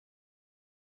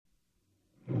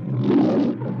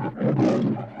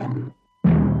Captain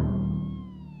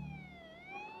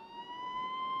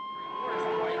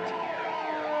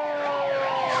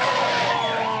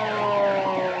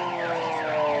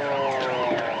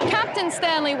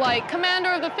Stanley White,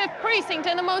 commander of the 5th Precinct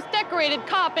and the most decorated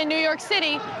cop in New York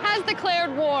City, has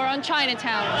declared war on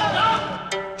Chinatown.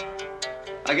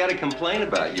 I got a complaint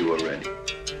about you already.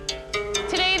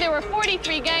 Today, there were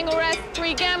 43 gang arrests,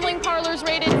 3 gambling parlors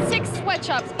raided, 6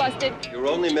 sweatshops busted. You're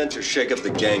only meant to shake up the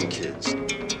gang kids.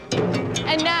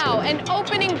 And now, an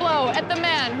opening blow at the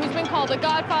man who's been called the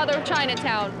godfather of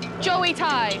Chinatown, Joey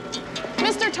Tai.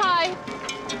 Mr. Tai,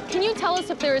 can you tell us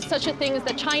if there is such a thing as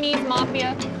the Chinese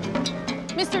mafia?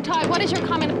 Mr. Tai, what is your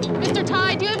comment? Mr.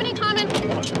 Tai, do you have any comment?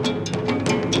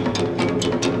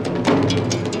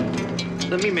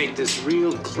 Let me make this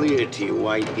real clear to you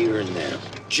right here and now.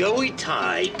 Joey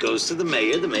Tai goes to the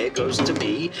mayor goes to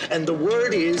me, and the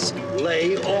word is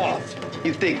lay off.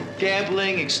 You think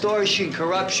gambling, extortion,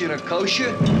 corruption are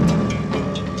kosher?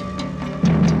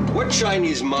 What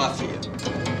Chinese mafia?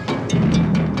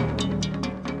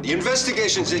 The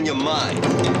investigation's in your mind.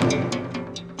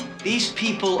 These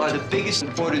people are the biggest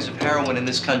importers of heroin in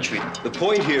this country. The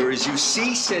point here is you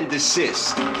cease and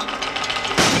desist.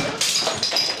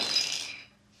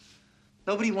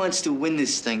 Nobody wants to win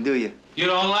this thing, do you? You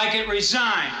don't like it,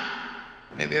 resign.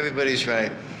 Maybe everybody's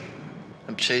right.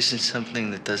 I'm chasing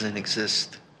something that doesn't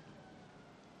exist.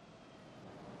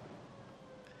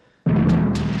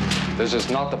 This is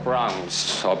not the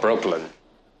Bronx or Brooklyn.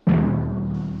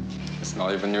 It's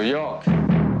not even New York.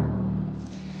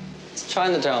 It's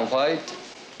Chinatown, White.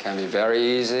 It can be very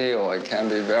easy or it can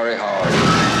be very hard.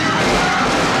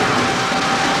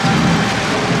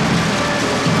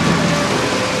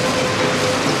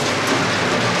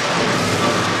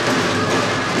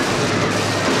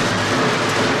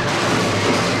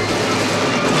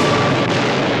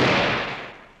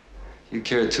 You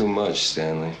care too much,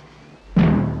 Stanley.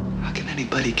 How can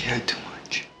anybody care too much?